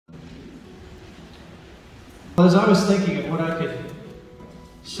Well, as I was thinking of what I could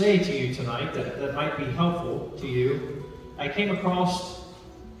say to you tonight that might be helpful to you, I came across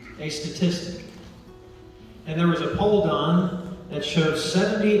a statistic. And there was a poll done that showed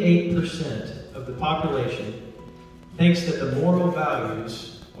 78% of the population thinks that the moral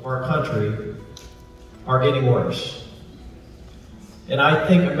values of our country are getting worse. And I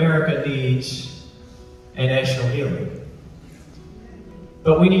think America needs a national healing.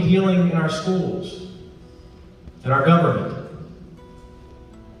 But we need healing in our schools, in our government.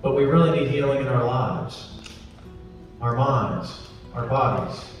 But we really need healing in our lives, our minds, our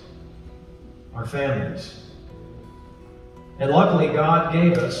bodies, our families. And luckily, God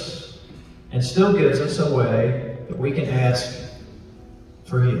gave us, and still gives us, a way that we can ask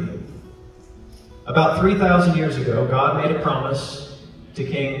for healing. About 3,000 years ago, God made a promise to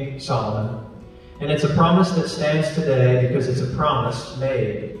King Solomon. And it's a promise that stands today because it's a promise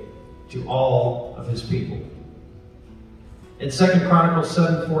made to all of his people. In 2 Chronicles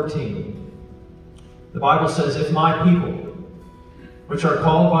 7:14, the Bible says, "If my people, which are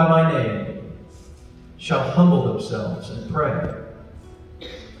called by my name, shall humble themselves and pray,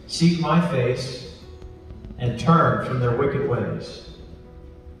 seek my face, and turn from their wicked ways,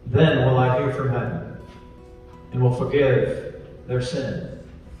 then will I hear from heaven, and will forgive their sin,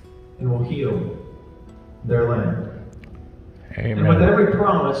 and will heal their land." Amen. And with every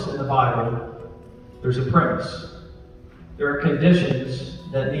promise in the Bible, there's a premise. There are conditions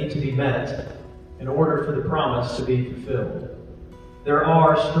that need to be met in order for the promise to be fulfilled. There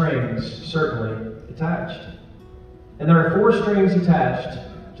are strings, certainly, attached. And there are 4 strings attached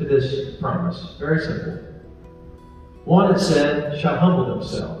to this promise. Very simple. One, it said, shall humble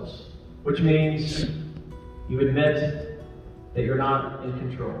themselves, which means you admit that you're not in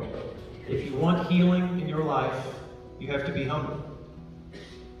control. If you want healing in your life, you have to be humble.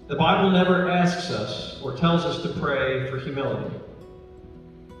 The Bible never asks us or tells us to pray for humility.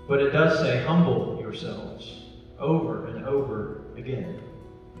 But it does say, humble yourselves over and over again.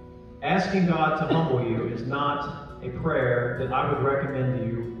 Asking God to humble you is not a prayer that I would recommend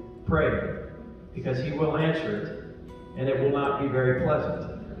you praying, because He will answer it, and it will not be very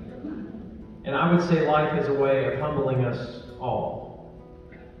pleasant. And I would say life is a way of humbling us all.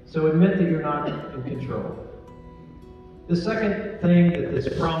 So admit that you're not in control. The second thing that this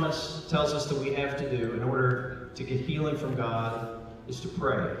promise tells us that we have to do in order to get healing from God is to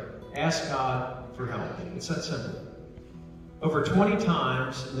pray. Ask God for help. It's that simple. Over 20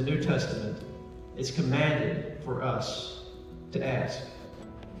 times in the New Testament, it's commanded for us to ask.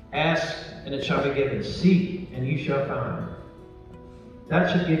 Ask, and it shall be given. Seek, and you shall find.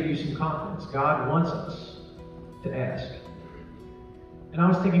 That should give you some confidence. God wants us to ask. And I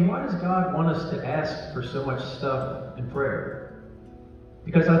was thinking, why does God want us to ask for so much stuff in prayer?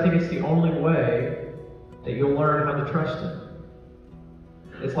 Because I think it's the only way that you'll learn how to trust Him.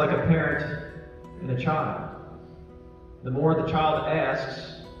 It's like a parent and a child. The more the child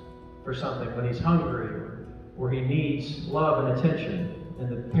asks for something when he's hungry or he needs love and attention, and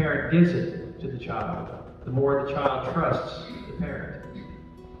the parent gives it to the child, the more the child trusts the parent.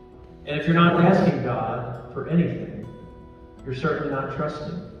 And if you're not asking God for anything, you're certainly not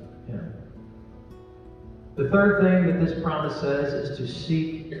trusting Him. The third thing that this promise says is to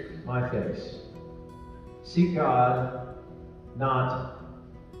seek my face. Seek God, not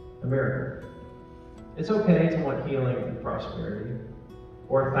a miracle. It's okay to want healing and prosperity,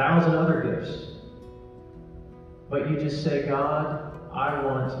 or 1,000 other gifts. But you just say, God, I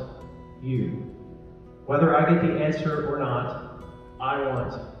want you. Whether I get the answer or not, I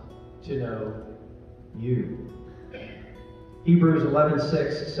want to know you. Hebrews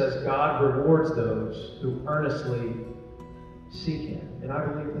 11:6 says, God rewards those who earnestly seek Him. And I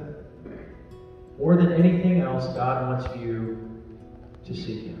believe that. More than anything else, God wants you to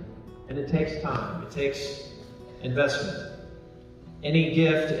seek Him. And it takes time. It takes investment. Any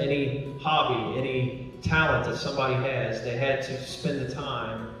gift, any hobby, any talent that somebody has, they had to spend the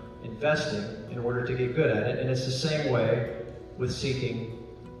time investing in order to get good at it. And it's the same way with seeking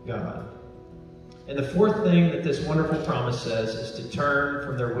God. And the fourth thing that this wonderful promise says is to turn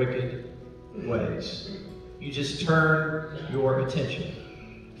from their wicked ways. You just turn your attention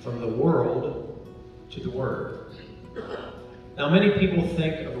from the world to the Word. Now, many people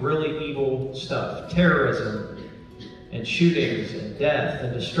think of really evil stuff, terrorism and shootings and death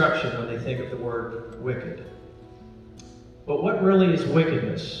and destruction, when they think of the word wicked. But what really is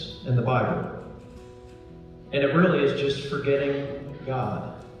wickedness in the Bible? And it really is just forgetting God.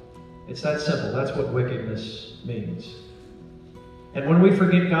 It's that simple. That's what wickedness means. And when we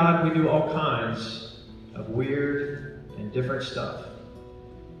forget God, we do all kinds of weird and different stuff.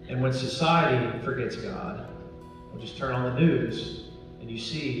 And when society forgets God, Well, just turn on the news and you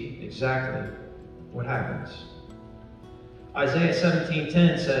see exactly what happens. Isaiah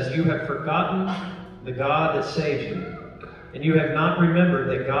 17:10 says, "You have forgotten the God that saved you, and you have not remembered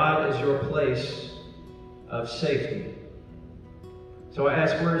that God is your place of safety." So I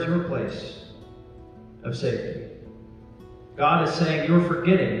ask, where is your place of safety? God is saying you're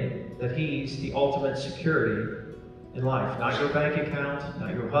forgetting that He's the ultimate security in life. Not your bank account,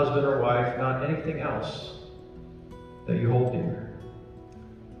 not your husband or wife, not anything else that you hold dear.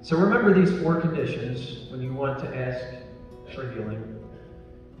 So remember these 4 conditions when you want to ask for healing.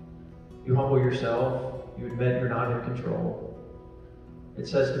 You humble yourself. You admit you're not in control. It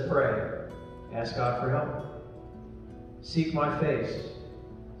says to pray. Ask God for help. Seek my face.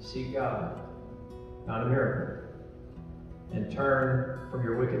 Seek God, not a miracle. And turn from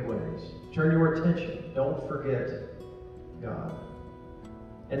your wicked ways. Turn your attention. Don't forget God.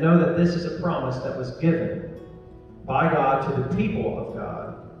 And know that this is a promise that was given by God to the people of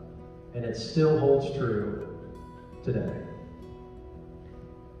God, and it still holds true today.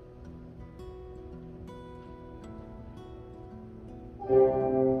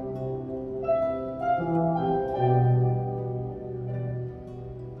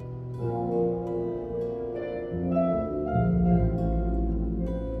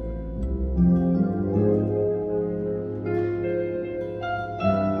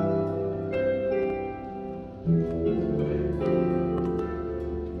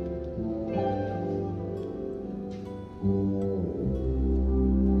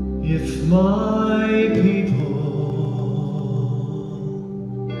 If my people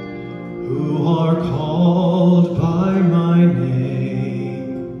who are called by my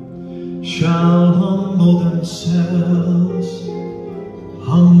name shall humble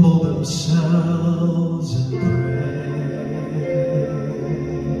themselves and pray.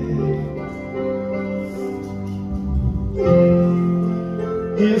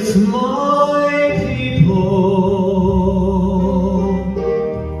 If my people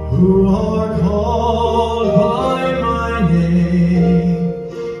who are called by my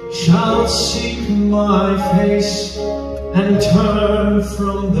name shall seek my face and turn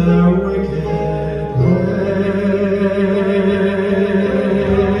from their wicked ways,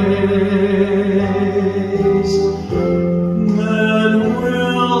 then will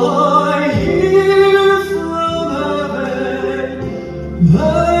I hear from heaven,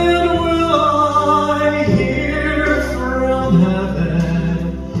 then will I hear from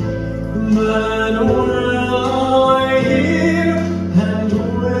heaven, then will I hear and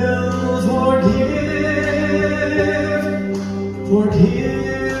will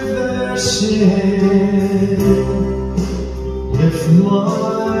forgive their sin. If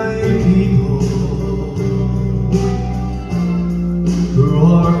my people who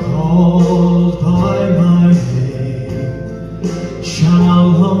are called by my name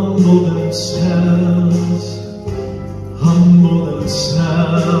shall humble themselves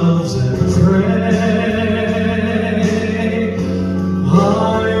and pray, I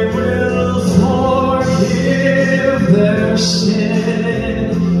will forgive their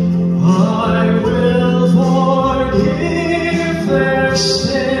sin. I will forgive their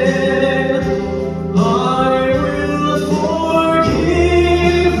sin. I will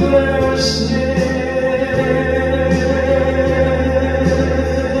forgive their sin.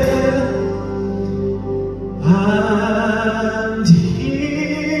 And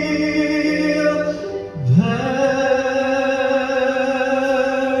heal their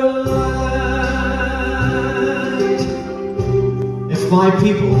land. If my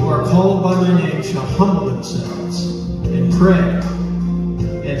people who are called by my name shall humble themselves and pray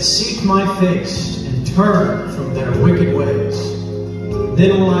and seek my face and turn from their wicked ways,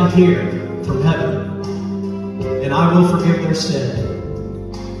 then will I hear from heaven, and I will forgive their sin,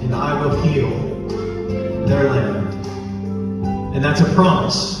 and I will heal their land. And that's a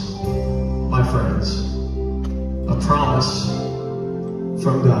promise, my friends, a promise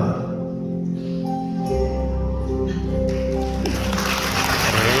from God.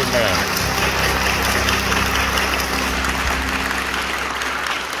 Amen.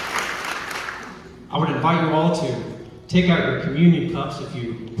 I would invite you all to take out your communion cups if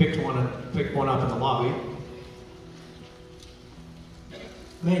you picked one up in the lobby.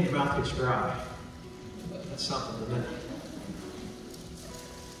 Man, your mouth gets dry. That's something, isn't it?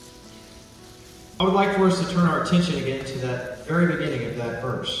 I would like for us to turn our attention again to that very beginning of that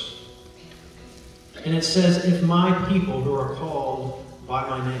verse. And it says, if my people who are called by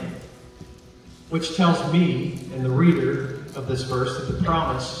my name, which tells me and the reader of this verse that the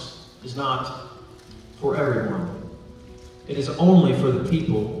promise is not for everyone. It is only for the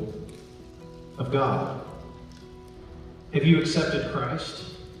people of God. Have you accepted Christ?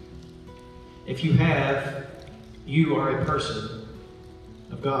 If you have, you are a person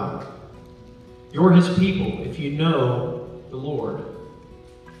of God. You're his people if you know the Lord.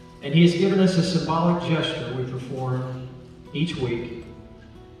 And he has given us a symbolic gesture we perform each week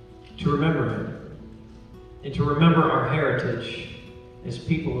to remember him and to remember our heritage as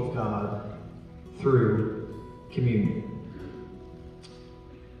people of God through communion.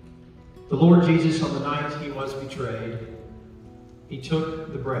 The Lord Jesus, on the night he was betrayed, he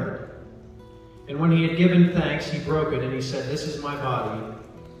took the bread. And when he had given thanks, he broke it and he said, "This is my body,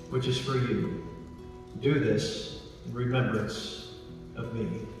 which is for you. Do this in remembrance of me."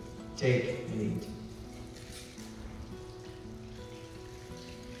 Take and eat.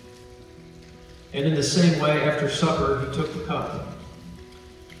 And in the same way, after supper, he took the cup,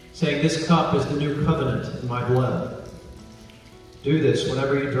 saying, "This cup is the new covenant in my blood. Do this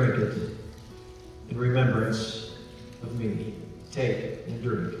whenever you drink it in remembrance of me." Take and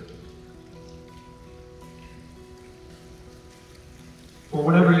drink. For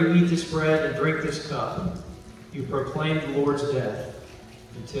whenever you eat this bread and drink this cup, you proclaim the Lord's death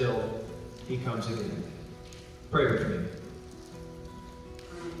until he comes again. Pray with me.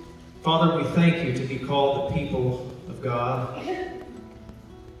 Father, we thank you to be called the people of God.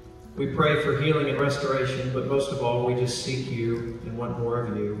 We pray for healing and restoration, but most of all, we just seek you and want more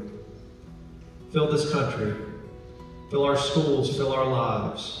of you. Fill this country. Fill our schools. Fill our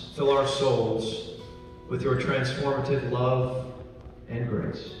lives. Fill our souls with your transformative love and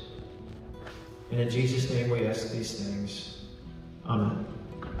grace. And in Jesus' name we ask these things. Amen.